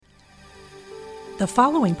The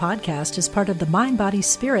following podcast is part of the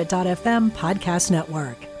MindBodySpirit.fm podcast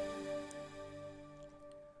network.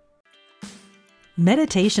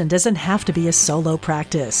 Meditation doesn't have to be a solo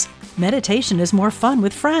practice. Meditation is more fun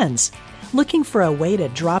with friends. Looking for a way to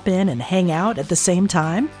drop in and hang out at the same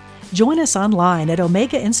time? Join us online at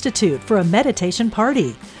Omega Institute for a meditation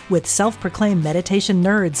party with self-proclaimed meditation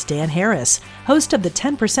nerds Dan Harris, host of the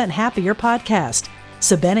 10% Happier podcast,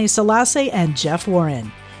 Sabene Selassie, and Jeff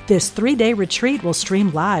Warren. This 3-day retreat will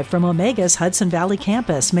stream live from Omega's Hudson Valley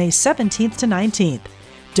campus May 17th to 19th.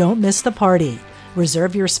 Don't miss the party.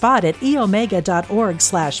 Reserve your spot at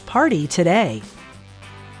eomega.org/party today.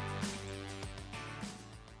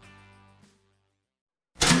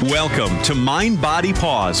 Welcome to Mind, Body,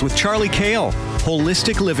 Pause with Charlie Techel.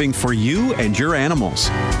 Holistic living for you and your animals.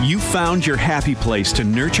 You found your happy place to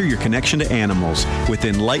nurture your connection to animals with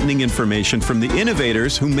enlightening information from the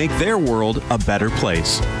innovators who make their world a better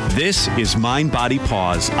place. This is Mind, Body,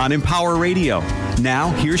 Pause on Empower Radio. Now,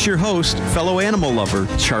 here's your host, fellow animal lover,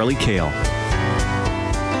 Charlie Techel.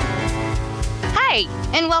 Hi,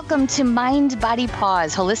 and welcome to Mind, Body,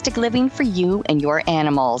 Pause, Holistic Living for You and Your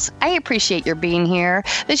Animals. I appreciate your being here.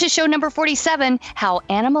 This is show number 47, How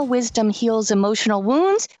Animal Wisdom Heals Emotional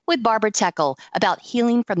Wounds with Barbara Techel, about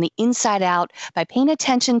healing from the inside out by paying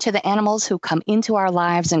attention to the animals who come into our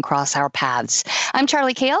lives and cross our paths. I'm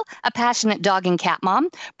Charlie Techel, a passionate dog and cat mom,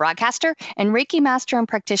 broadcaster, and Reiki master and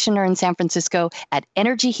practitioner in San Francisco at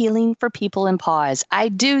Energy Healing for People in Paws. I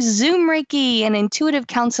do Zoom Reiki and intuitive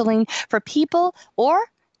counseling for people or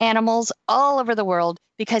animals all over the world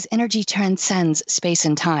because energy transcends space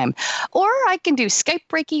and time. Or I can do Skype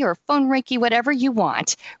Reiki or phone Reiki, whatever you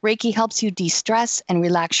want. Reiki helps you de-stress and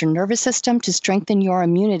relax your nervous system to strengthen your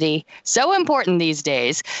immunity. So important these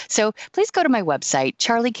days. So please go to my website,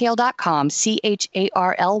 charliekayle.com,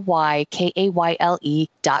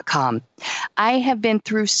 CharlieKayle.com. I have been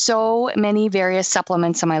through so many various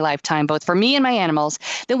supplements in my lifetime, both for me and my animals,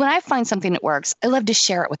 that when I find something that works, I love to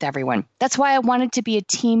share it with everyone. That's why I wanted to be a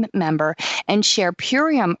team member and share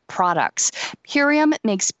Purium products. Purium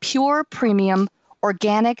makes pure, premium,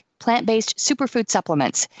 organic, plant-based superfood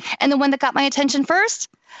supplements. And the one that got my attention first?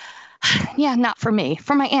 Yeah, not for me,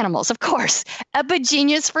 for my animals, of course.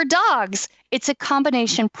 Epigenius for dogs. It's a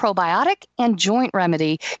combination probiotic and joint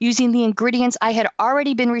remedy using the ingredients I had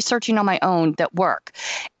already been researching on my own that work.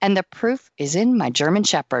 And the proof is in my German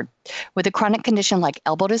Shepherd. With a chronic condition like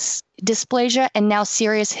elbow dysplasia and now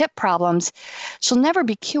serious hip problems, she'll never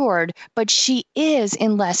be cured, but she is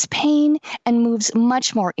in less pain and moves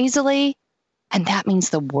much more easily. And that means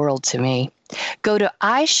the world to me. Go to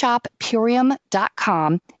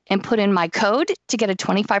ishoppurium.com and put in my code to get a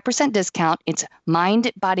 25% discount. It's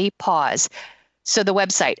Mind, Body, Pause. So the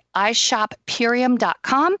website,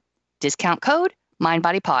 ishoppurium.com, discount code, Mind,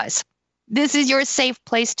 Body, Pause. This is your safe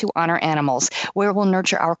place to honor animals, where we'll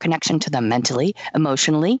nurture our connection to them mentally,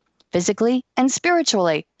 emotionally, physically, and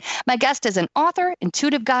spiritually. My guest is an author,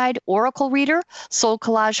 intuitive guide, oracle reader, soul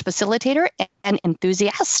collage facilitator, and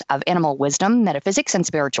enthusiast of animal wisdom, metaphysics, and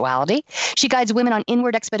spirituality. She guides women on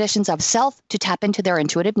inward expeditions of self to tap into their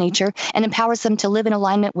intuitive nature and empowers them to live in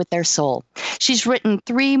alignment with their soul. She's written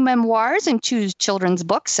 3 memoirs and 2 children's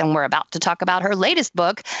books, and we're about to talk about her latest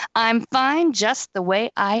book, I'm Fine Just the Way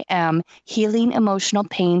I Am, Healing Emotional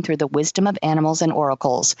Pain Through the Wisdom of Animals and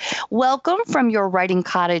Oracles. Welcome from your writing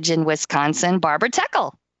cottage in Wisconsin, Barbara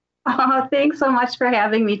Techel. Oh, thanks so much for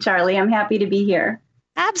having me, Charlie. I'm happy to be here.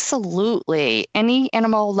 Absolutely. Any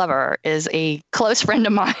animal lover is a close friend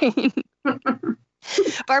of mine.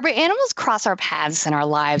 Barbara, animals cross our paths in our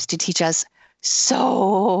lives to teach us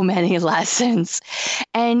so many lessons.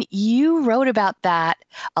 And you wrote about that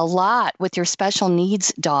a lot with your special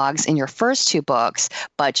needs dogs in your first 2 books,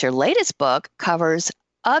 but your latest book covers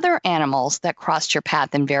other animals that crossed your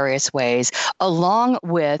path in various ways, along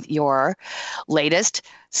with your latest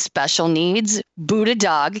special needs Buddha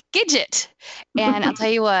dog, Gidget. And I'll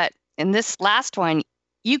tell you what, in this last one,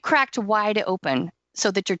 you cracked wide open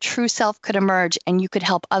so that your true self could emerge and you could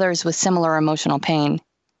help others with similar emotional pain.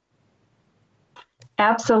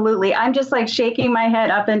 Absolutely. I'm just like shaking my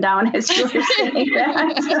head up and down as you were saying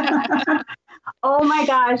that. Oh my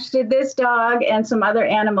gosh, did this dog and some other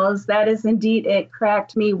animals, that is indeed, it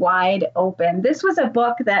cracked me wide open. This was a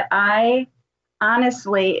book that I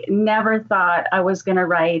honestly never thought I was going to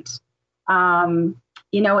write.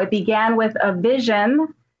 It began with a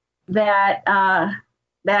vision that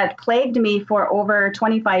plagued me for over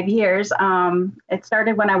 25 years. It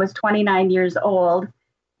started when I was 29 years old.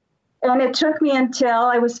 And it took me until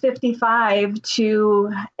I was 55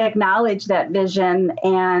 to acknowledge that vision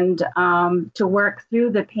and to work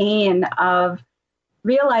through the pain of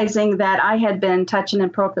realizing that I had been touched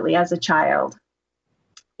inappropriately as a child.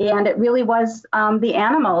 And it really was the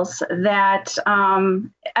animals that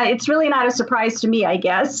it's really not a surprise to me, I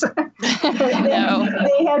guess.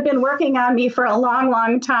 They had been working on me for a long,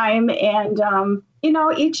 long time. And,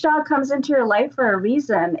 each dog comes into your life for a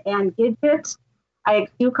reason. And Gidget, I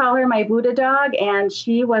do call her my Buddha dog, and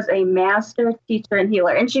she was a master teacher and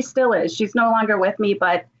healer. And she still is. She's no longer with me,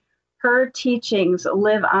 but her teachings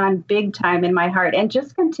live on big time in my heart and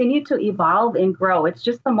just continue to evolve and grow. It's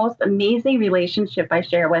just the most amazing relationship I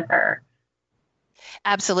share with her.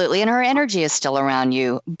 Absolutely. And her energy is still around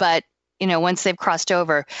you. But, once they've crossed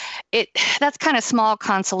over, that's kind of small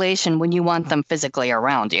consolation when you want them physically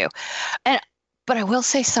around you. But I will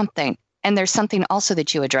say something, and there's something also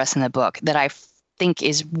that you address in the book that I think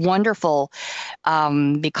is wonderful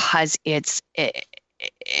because it's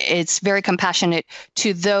very compassionate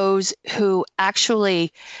to those who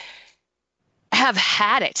actually have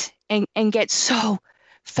had it and get so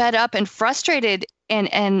fed up and frustrated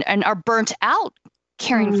and are burnt out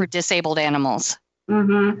caring for disabled animals.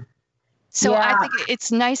 Mm-hmm. So I think it's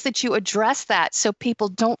nice that you address that so people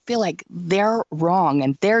don't feel like they're wrong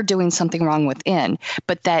and they're doing something wrong within,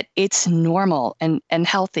 but that it's normal and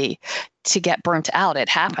healthy to get burnt out. It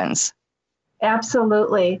happens.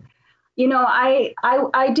 Absolutely.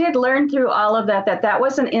 I did learn through all of that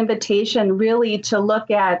was an invitation really to look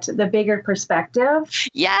at the bigger perspective.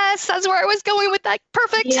 Yes, that's where I was going with that.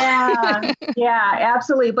 Perfect. Yeah,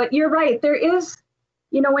 absolutely. But you're right. There is,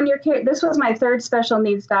 when this was my third special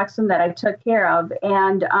needs dachshund that I took care of.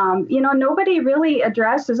 And, nobody really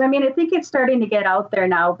addresses, I think it's starting to get out there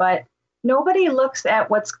now, but nobody looks at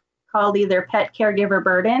what's called either pet caregiver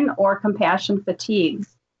burden or compassion fatigue.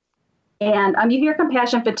 And you hear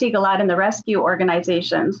compassion fatigue a lot in the rescue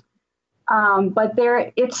organizations, but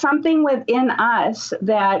it's something within us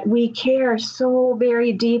that we care so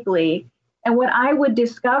very deeply. And what I would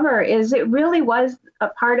discover is it really was a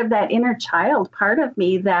part of that inner child part of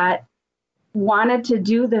me that wanted to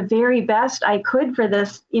do the very best I could for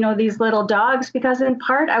this, these little dogs, because in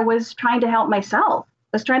part I was trying to help myself.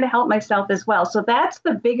 I was trying to help myself as well. So that's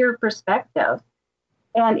the bigger perspective.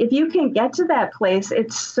 And if you can get to that place,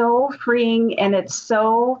 it's so freeing and it's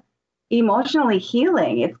so emotionally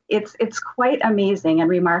healing. It's quite amazing and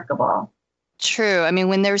remarkable. True.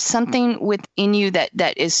 When there's something within you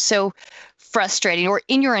that is so frustrating, or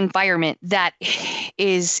in your environment that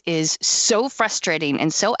is so frustrating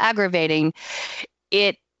and so aggravating,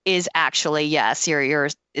 it is actually, yes,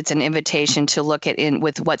 it's an invitation to look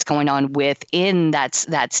with what's going on within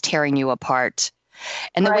that's tearing you apart.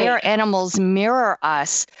 And the way our animals mirror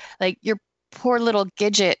us, like your poor little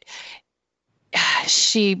Gidget,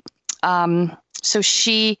 explain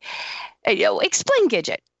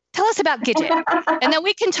Gidget. Tell us about Gidget. And then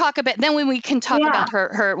we can talk about, about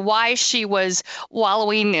her, why she was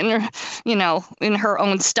wallowing in her, in her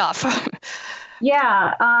own stuff.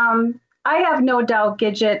 Yeah. I have no doubt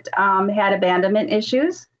Gidget had abandonment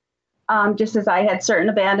issues, just as I had certain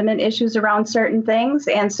abandonment issues around certain things.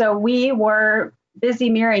 And so we were busy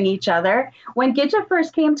mirroring each other. When Gidget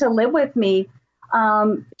first came to live with me,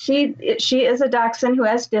 she is a dachshund who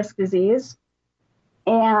has disc disease.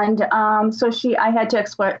 And so I had to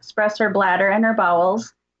express her bladder and her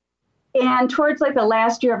bowels. And towards the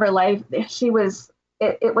last year of her life, she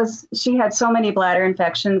had so many bladder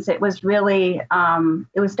infections. It was really,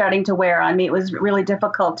 it was starting to wear on me. It was really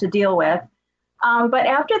difficult to deal with. But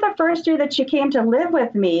after the first year that she came to live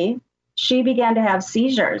with me, she began to have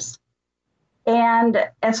seizures. And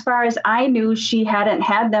as far as I knew, she hadn't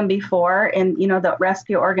had them before in, the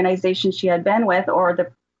rescue organization she had been with or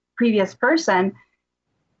the previous person.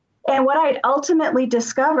 And what I'd ultimately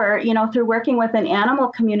discover, through working with an animal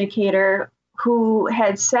communicator who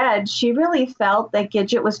had said she really felt that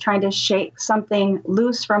Gidget was trying to shake something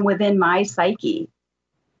loose from within my psyche.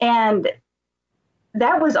 And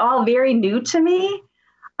that was all very new to me.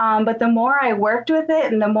 But the more I worked with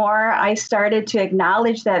it and the more I started to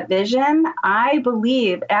acknowledge that vision, I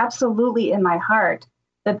believe absolutely in my heart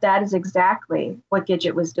that is exactly what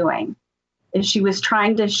Gidget was doing. And she was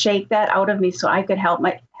trying to shake that out of me so I could help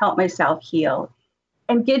myself heal.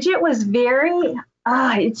 And Gidget was very,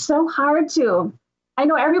 it's so hard to, I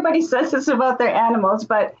know everybody says this about their animals,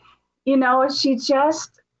 but, she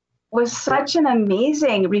just was such an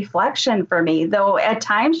amazing reflection for me, though at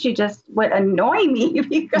times she just would annoy me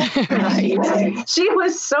because she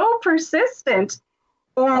was so persistent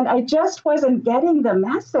and I just wasn't getting the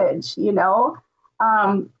message,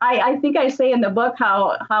 I think I say in the book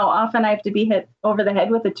how often I have to be hit over the head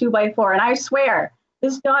with a 2x4. And I swear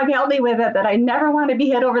this dog held me with it that I never want to be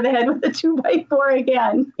hit over the head with a 2x4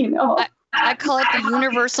 again, I call it the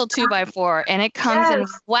universal 2x4, and it comes and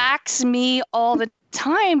whacks me all the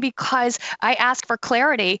time because I ask for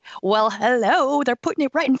clarity. Well, hello, they're putting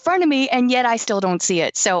it right in front of me, and yet I still don't see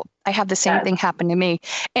it. So I have the same thing happen to me.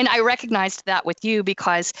 And I recognized that with you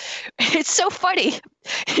because it's so funny.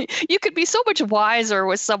 You could be so much wiser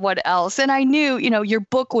with someone else. And I knew, your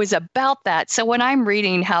book was about that. So when I'm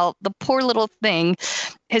reading how the poor little thing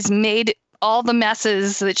has made all the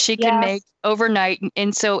messes that she can make overnight.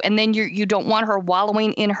 And then you don't want her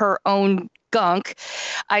wallowing in her own gunk.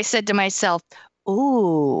 I said to myself,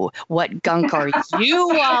 ooh, what gunk are you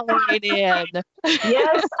wallowing in?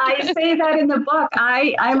 Yes, I say that in the book.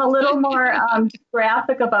 I'm a little more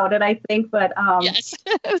graphic about it, I think, but yes.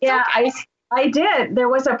 Yeah, okay. I did. There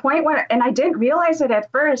was a point where, and I didn't realize it at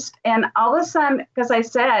first. And all of a sudden, because I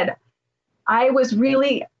said, I was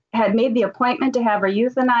really had made the appointment to have her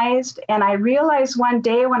euthanized. And I realized one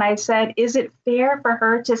day when I said, is it fair for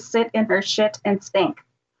her to sit in her shit and stink?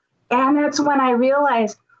 And that's when I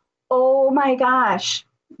realized, oh my gosh,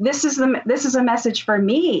 this is a message for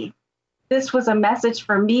me. This was a message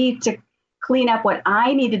for me to clean up what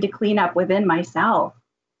I needed to clean up within myself.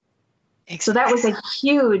 Exactly. So that was a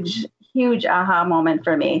huge, huge aha moment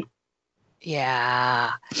for me.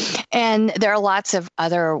 Yeah. And there are lots of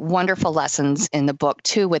other wonderful lessons in the book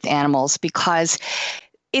too with animals, because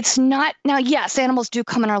it's not, now, yes, animals do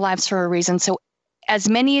come in our lives for a reason. So as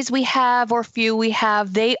many as we have or few we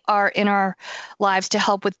have, they are in our lives to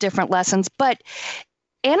help with different lessons. But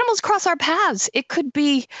animals cross our paths. It could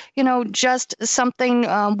be, just something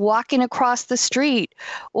walking across the street,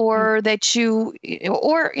 or that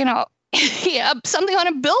something on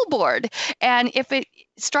a billboard. And if it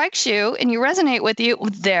strikes you and you resonate with you,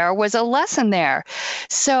 there was a lesson there.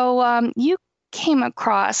 So you came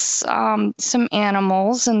across some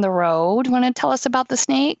animals in the road. Want to tell us about the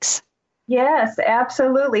snakes? Yes,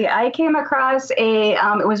 absolutely. I came across it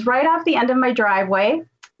was right off the end of my driveway.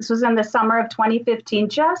 This was in the summer of 2015,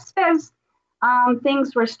 just as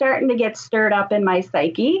things were starting to get stirred up in my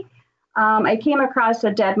psyche. I came across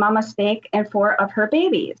a dead mama snake and 4 of her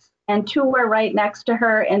babies, and 2 were right next to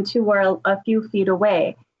her and 2 were a few feet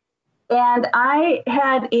away. And I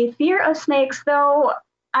had a fear of snakes, though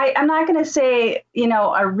I'm not going to say,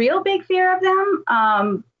 a real big fear of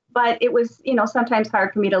them, but it was, sometimes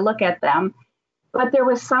hard for me to look at them. But there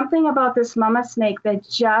was something about this mama snake that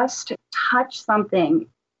just touched something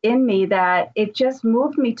in me that it just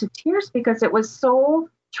moved me to tears because it was so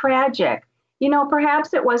tragic.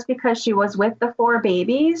 Perhaps it was because she was with the 4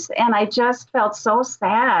 babies, and I just felt so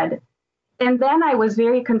sad. And then I was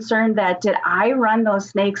very concerned that, did I run those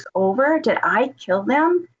snakes over? Did I kill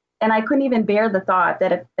them? And I couldn't even bear the thought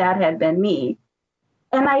that if that had been me.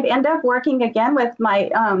 And I'd end up working again with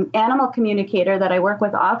my animal communicator that I work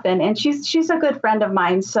with often. And she's a good friend of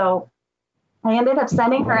mine. So I ended up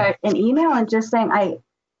sending her an email and just saying, I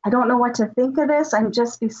don't know what to think of this. I'm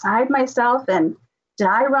just beside myself. And did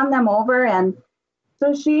I run them over? And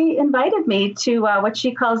so she invited me to what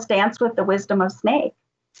she calls Dance with the Wisdom of Snake.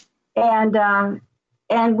 And that's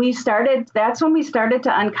when we started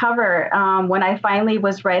to uncover, when I finally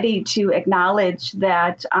was ready to acknowledge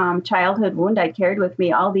that childhood wound I carried with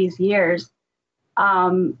me all these years,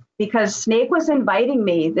 because Snake was inviting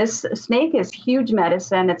me. This snake is huge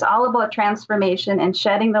medicine. It's all about transformation and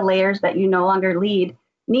shedding the layers that you no longer need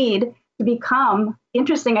to become,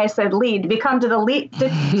 interesting, I said lead, become to the lead,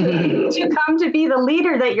 to come to be the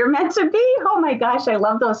leader that you're meant to be. Oh my gosh, I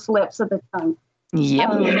love those slips of the tongue.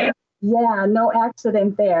 Yep. Yeah, no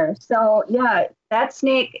accident there. So yeah, that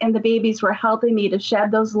snake and the babies were helping me to shed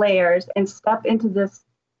those layers and step into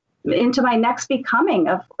my next becoming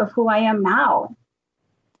of who I am now.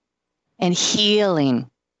 And healing.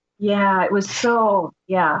 Yeah, it was so,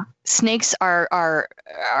 yeah. Snakes are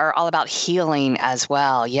all about healing as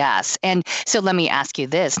well. Yes. And so let me ask you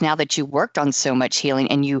this, now that you worked on so much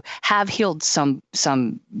healing and you have healed some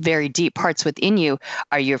very deep parts within you,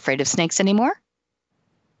 are you afraid of snakes anymore?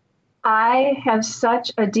 I have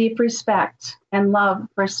such a deep respect and love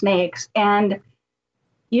for snakes. And,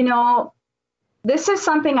 this is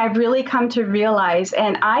something I've really come to realize.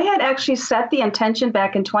 And I had actually set the intention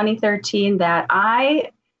back in 2013 that I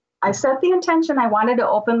set the intention I wanted to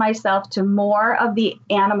open myself to more of the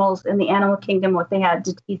animals in the animal kingdom, what they had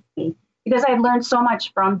to teach me, because I've learned so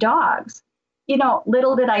much from dogs.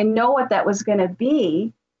 Little did I know what that was going to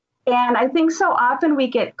be. And I think so often we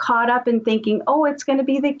get caught up in thinking, oh, it's going to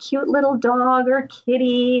be the cute little dog or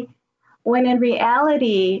kitty, when in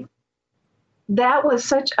reality, that was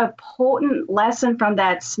such a potent lesson from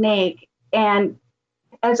that snake. And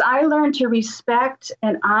as I learned to respect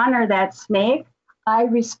and honor that snake, I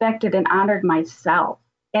respected and honored myself.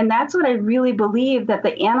 And that's what I really believe that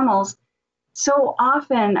the animals so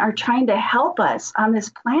often are trying to help us on this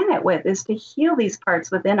planet with, is to heal these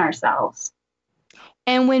parts within ourselves.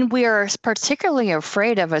 And when we're particularly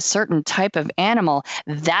afraid of a certain type of animal,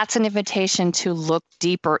 that's an invitation to look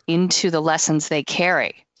deeper into the lessons they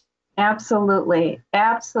carry. Absolutely.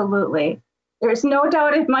 Absolutely. There's no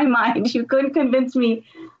doubt in my mind. You couldn't convince me.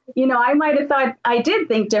 I might have thought I did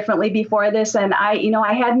think differently before this. And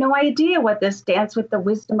I had no idea what this Dance with the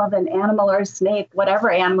Wisdom of an Animal or a Snake,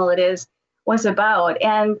 whatever animal it is, was about.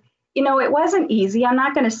 And, it wasn't easy. I'm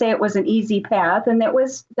not going to say it was an easy path. And it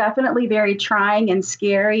was definitely very trying and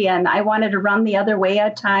scary. And I wanted to run the other way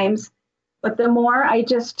at times. But the more I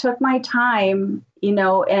just took my time,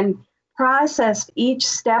 and processed each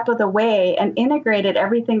step of the way and integrated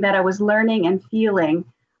everything that I was learning and feeling,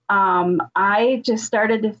 I just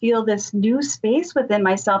started to feel this new space within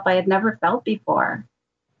myself I had never felt before.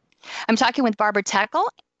 I'm talking with Barbara Techel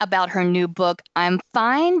about her new book, I'm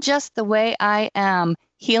Fine Just the Way I Am,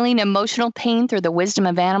 Healing Emotional Pain Through the Wisdom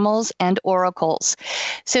of Animals and Oracles.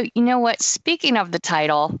 So you know what? Speaking of the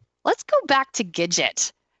title, let's go back to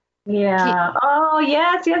Gidget. Yeah. Oh,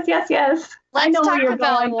 yes. Let's talk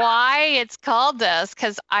about why it's called this,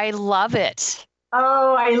 because I love it.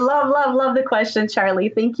 Oh, I love the question, Charlie.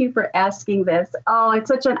 Thank you for asking this. Oh, it's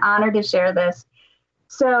such an honor to share this.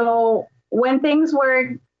 So when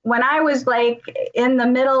I was like in the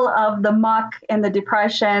middle of the muck and the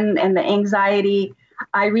depression and the anxiety,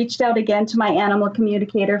 I reached out again to my animal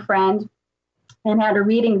communicator friend and had a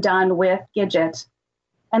reading done with Gidget.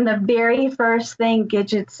 And the very first thing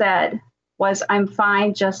Gidget said was, I'm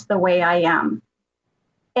fine just the way I am.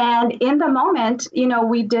 And in the moment,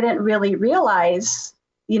 we didn't really realize,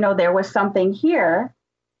 there was something here.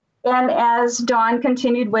 And as Dawn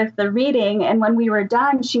continued with the reading, and when we were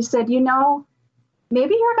done, she said,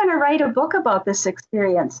 maybe you're going to write a book about this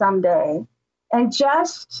experience someday. And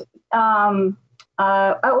just, it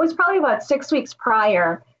was probably about 6 weeks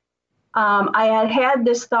prior, I had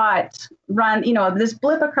this thought run, this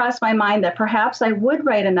blip across my mind that perhaps I would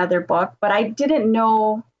write another book, but I didn't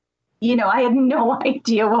know, I had no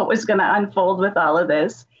idea what was going to unfold with all of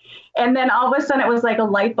this. And then all of a sudden it was like a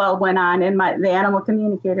light bulb went on, and the animal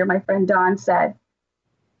communicator, my friend Dawn, said,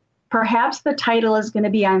 perhaps the title is going to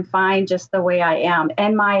be I'm Fine Just the Way I Am.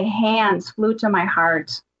 And my hands flew to my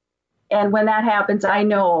heart. And when that happens, I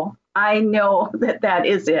know that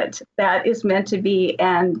is it. That is meant to be.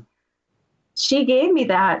 And she gave me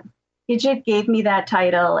that. Gidget gave me that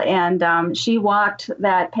title, and she walked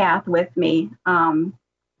that path with me.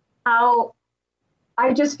 How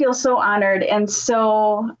I just feel so honored and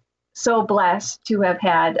so blessed to have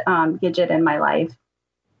had Gidget in my life.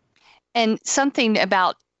 And something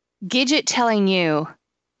about Gidget telling you,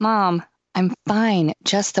 Mom, I'm fine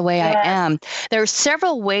just the way Yes. I am. There are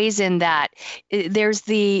several ways in that. There's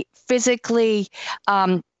the physically,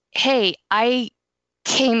 hey, I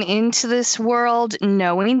came into this world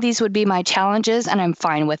knowing these would be my challenges, and I'm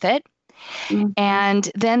fine with it. Mm-hmm.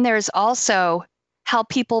 And then there's also how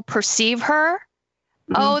people perceive her.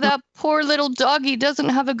 Mm-hmm. Oh, that poor little doggy doesn't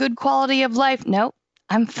have a good quality of life. No,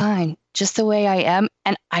 I'm fine just the way I am.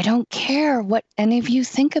 And I don't care what any of you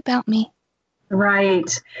think about me.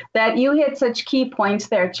 Right. That you hit such key points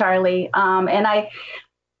there, Charlie. And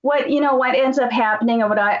what ends up happening, and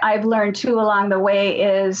what I've learned too along the way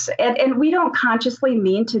is, and we don't consciously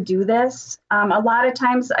mean to do this. A lot of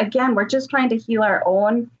times, again, we're just trying to heal our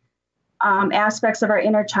own aspects of our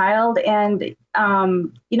inner child. And,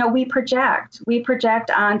 we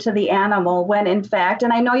project onto the animal when in fact,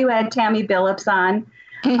 and I know you had Tammy Billups on,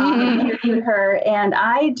 interviewed her. And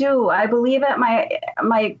I believe at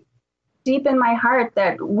my deep in my heart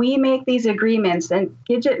that we make these agreements, and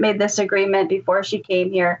Gidget made this agreement before she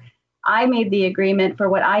came here. I made the agreement for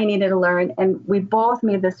what I needed to learn, and we both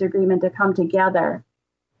made this agreement to come together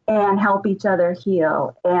and help each other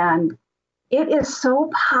heal. And it is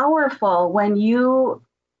so powerful when you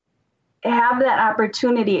have that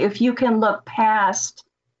opportunity, if you can look past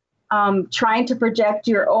trying to project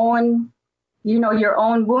your own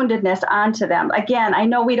woundedness onto them. Again, I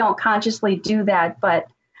know we don't consciously do that, but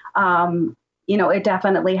it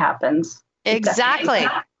definitely happens. Exactly.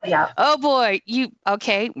 Yeah. Oh boy.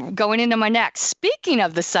 Going into my next. Speaking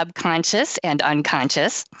of the subconscious and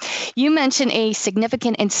unconscious, you mentioned a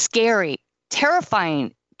significant and scary,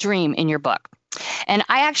 terrifying dream in your book. And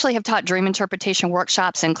I actually have taught dream interpretation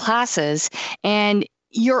workshops and classes, and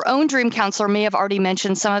your own dream counselor may have already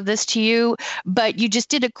mentioned some of this to you, but you just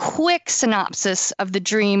did a quick synopsis of the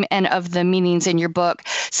dream and of the meanings in your book.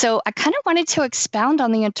 So I kind of wanted to expound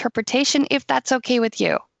on the interpretation, if that's okay with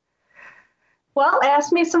you. Well,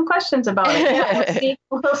 ask me some questions about it. Yeah,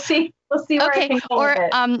 we'll see where I can go with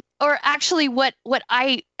it. Or actually what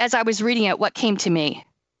I, as I was reading it, what came to me,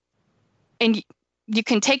 and you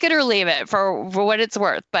can take it or leave it for what it's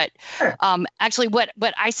worth, but Sure. Actually what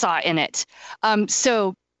I saw in it.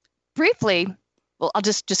 So briefly, well, I'll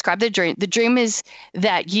just describe the dream. The dream is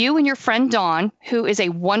that you and your friend Dawn, who is a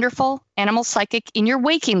wonderful animal psychic in your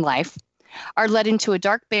waking life, are led into a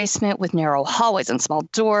dark basement with narrow hallways and small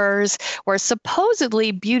doors where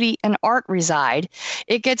supposedly beauty and art reside.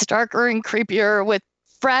 It gets darker and creepier with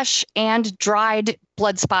fresh and dried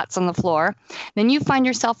blood spots on the floor. Then you find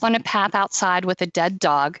yourself on a path outside with a dead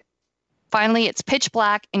dog. Finally, it's pitch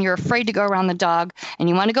black and you're afraid to go around the dog and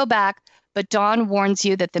you want to go back, but Dawn warns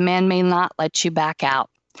you that the man may not let you back out.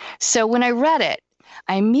 So when I read it,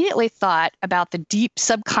 I immediately thought about the deep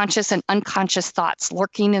subconscious and unconscious thoughts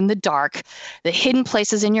lurking in the dark, the hidden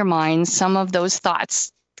places in your mind, some of those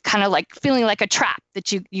thoughts kind of like feeling like a trap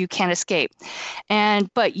that you can't escape.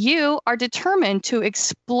 But you are determined to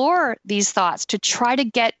explore these thoughts to try to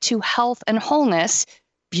get to health and wholeness,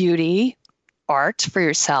 beauty, art for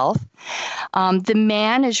yourself. The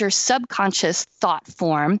man is your subconscious thought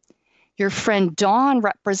form. Your friend Dawn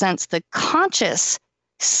represents the conscious,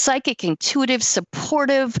 psychic, intuitive,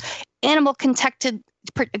 supportive, animal connected,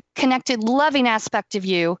 loving aspect of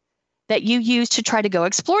you that you use to try to go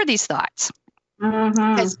explore these thoughts.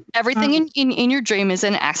 Because everything in your dream is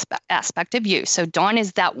an aspect of you. So Dawn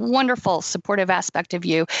is that wonderful, supportive aspect of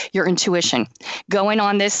you, your intuition, going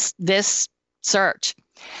on this search.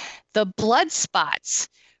 The blood spots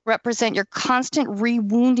represent your constant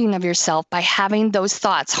rewounding of yourself by having those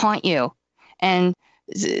thoughts haunt you. And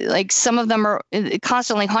like some of them are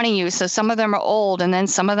constantly haunting you. So some of them are old and then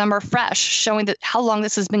some of them are fresh, showing that how long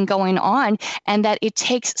this has been going on and that it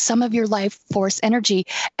takes some of your life force energy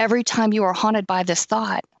every time you are haunted by this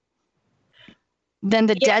thought. Then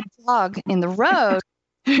the dead dog in the road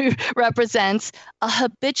represents a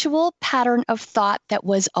habitual pattern of thought that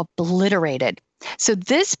was obliterated. So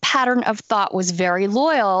this pattern of thought was very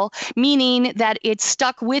loyal, meaning that it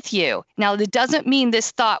stuck with you. Now, it doesn't mean this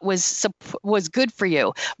thought was good for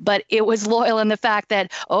you, but it was loyal in the fact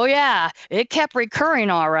that, oh yeah, it kept recurring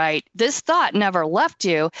all right. This thought never left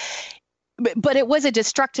you. But it was a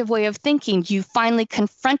destructive way of thinking. You finally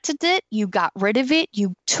confronted it. You got rid of it.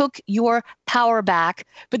 You took your power back.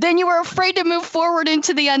 But then you were afraid to move forward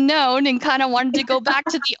into the unknown and kind of wanted to go back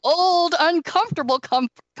to the old, uncomfortable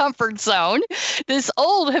comfort zone, this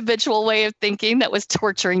old habitual way of thinking that was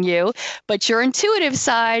torturing you. But your intuitive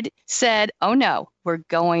side said, oh no,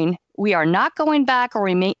 we are not going back, or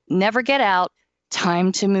we may never get out.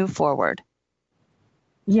 Time to move forward.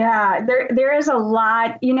 Yeah, there is a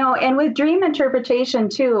lot, and with dream interpretation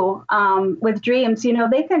too, with dreams,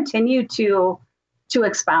 they continue to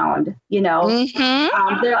expound,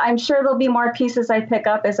 I'm sure there'll be more pieces I pick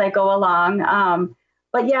up as I go along.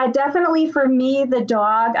 But yeah, definitely for me, the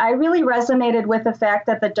dog, I really resonated with the fact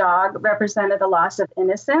that the dog represented a loss of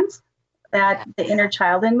innocence that the inner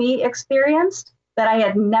child in me experienced that I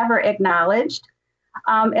had never acknowledged.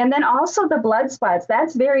 And then also the blood spots,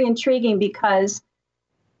 that's very intriguing because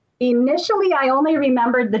initially, I only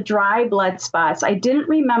remembered the dry blood spots. I didn't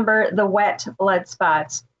remember the wet blood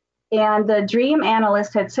spots. And the dream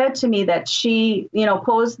analyst had said to me that she,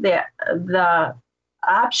 posed the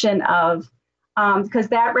option of, because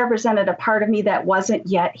that represented a part of me that wasn't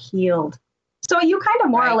yet healed. So you kind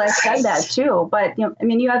of more or less said that too. But,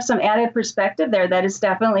 you have some added perspective there that is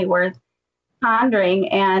definitely worth pondering.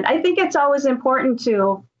 And I think it's always important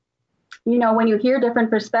to, when you hear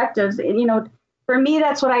different perspectives, for me,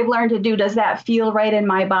 that's what I've learned to do. Does that feel right in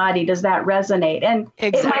my body? Does that resonate? And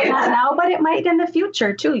It might not now, but it might in the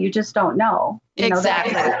future too. You just don't know.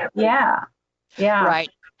 Exactly. Yeah. Right.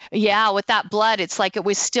 Yeah. With that blood, it's like it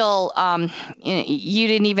was still, you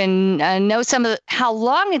didn't even know how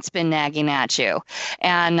long it's been nagging at you.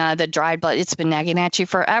 And the dried blood, it's been nagging at you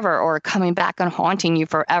forever or coming back and haunting you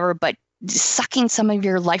forever, but sucking some of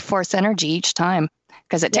your life force energy each time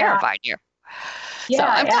because it terrified you.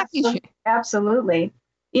 Yeah, so absolutely.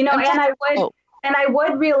 And I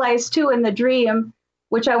would realize too in the dream,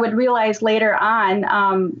 which I would realize later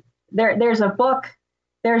on. There's a book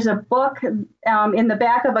in the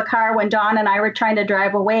back of a car when Dawn and I were trying to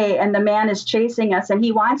drive away, and the man is chasing us, and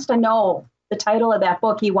he wants to know the title of that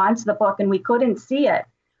book. He wants the book, and we couldn't see it.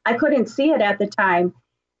 I couldn't see it at the time,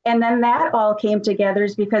 and then that all came together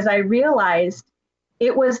is because I realized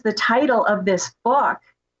it was the title of this book.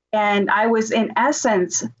 And I was, in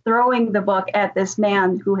essence, throwing the book at this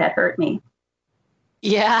man who had hurt me.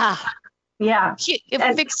 Yeah. Yeah.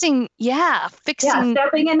 Fixing.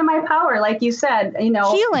 Stepping into my power, like you said,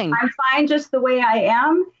 healing. I'm fine just the way I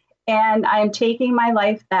am, and I'm taking my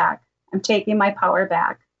life back. I'm taking my power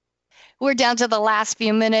back. We're down to the last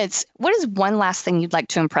few minutes. What is one last thing you'd like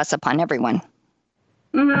to impress upon everyone?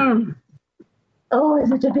 Oh, it's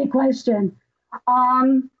such a big question.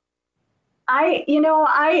 I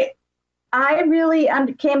really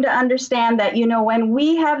came to understand that, when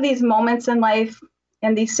we have these moments in life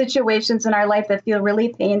and these situations in our life that feel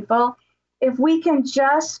really painful, if we can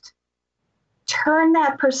just turn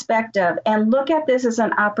that perspective and look at this as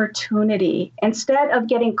an opportunity instead of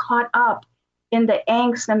getting caught up in the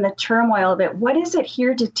angst and the turmoil of it, what is it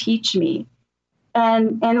here to teach me?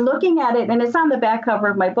 And looking at it, and it's on the back cover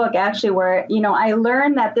of my book, actually, where, I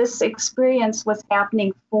learned that this experience was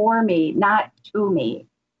happening for me, not to me.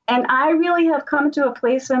 And I really have come to a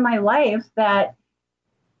place in my life that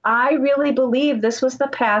I really believe this was the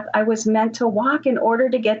path I was meant to walk in order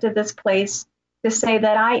to get to this place to say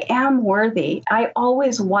that I am worthy. I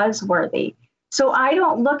always was worthy. So I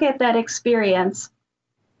don't look at that experience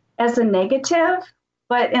as a negative,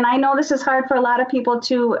 and I know this is hard for a lot of people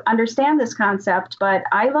to understand this concept, but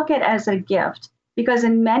I look at it as a gift because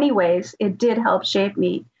in many ways it did help shape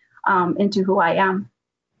me into who I am.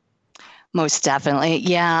 Most definitely.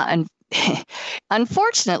 Yeah. And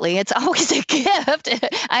unfortunately, it's always a gift.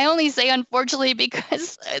 I only say unfortunately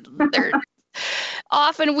because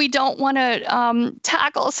often we don't want to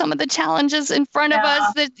tackle some of the challenges in front of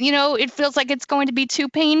us that, it feels like it's going to be too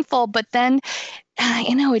painful. But then,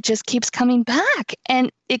 it just keeps coming back,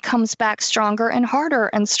 and it comes back stronger and harder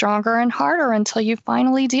until you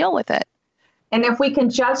finally deal with it. And if we can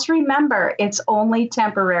just remember, it's only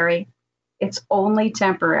temporary. It's only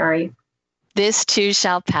temporary. This too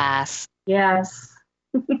shall pass. Yes.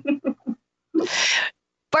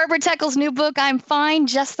 Barbara Techel's new book, I'm Fine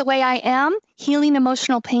Just the Way I Am, Healing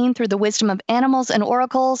Emotional Pain Through the Wisdom of Animals and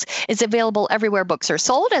Oracles, is available everywhere books are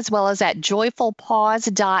sold, as well as at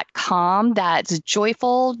joyfulpaws.com. That's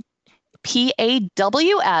joyful,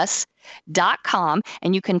 PAWS.com.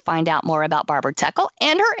 And you can find out more about Barbara Techel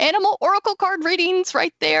and her animal oracle card readings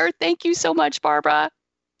right there. Thank you so much, Barbara.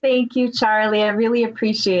 Thank you, Charlie. I really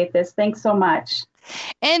appreciate this. Thanks so much.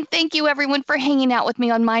 And thank you, everyone, for hanging out with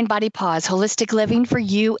me on Mind, Body, Paws, Holistic Living for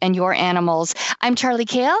You and Your Animals. I'm Charlie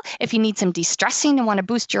Kale. If you need some de-stressing and want to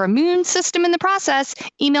boost your immune system in the process,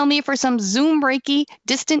 email me for some Zoom Reiki,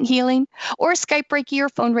 distant healing, or Skype Reiki or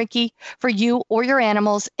phone Reiki for you or your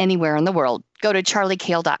animals anywhere in the world. Go to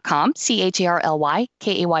charliekale.com,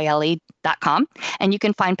 CharlyKayle.com, and you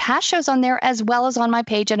can find past shows on there as well as on my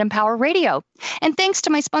page at Empower Radio. And thanks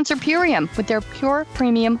to my sponsor, Purium, with their pure,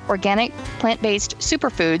 premium, organic, plant-based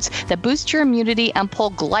superfoods that boost your immunity and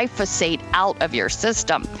pull glyphosate out of your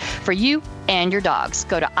system for you and your dogs.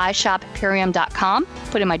 Go to iShopPurium.com,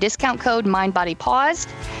 put in my discount code MindBodyPaws,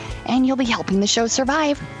 and you'll be helping the show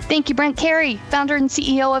survive. Thank you, Brent Carey, founder and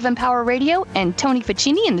CEO of Empower Radio, and Tony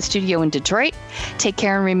Ficini in the studio in Detroit. Take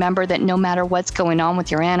care and remember that no matter what's going on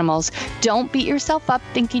with your animals, don't beat yourself up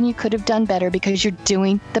thinking you could have done better, because you're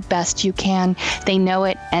doing the best you can. They know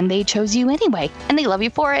it, and they chose you anyway, and they love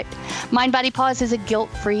you for it. Mind, Body, Paws is a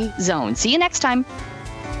guilt-free zone. See you next time.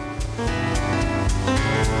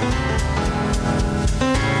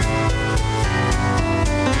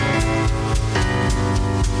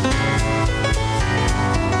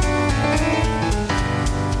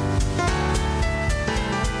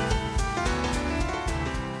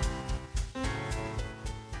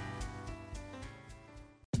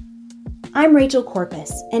 I'm Rachel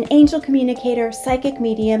Corpus, an angel communicator, psychic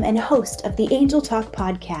medium, and host of the Angel Talk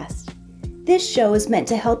podcast. This show is meant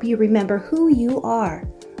to help you remember who you are,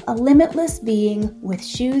 a limitless being with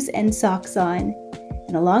shoes and socks on.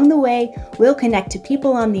 And along the way, we'll connect to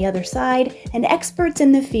people on the other side and experts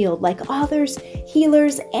in the field like authors,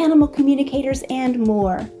 healers, animal communicators, and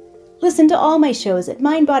more. Listen to all my shows at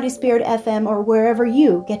Mind, Body, Spirit FM or wherever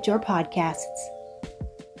you get your podcasts.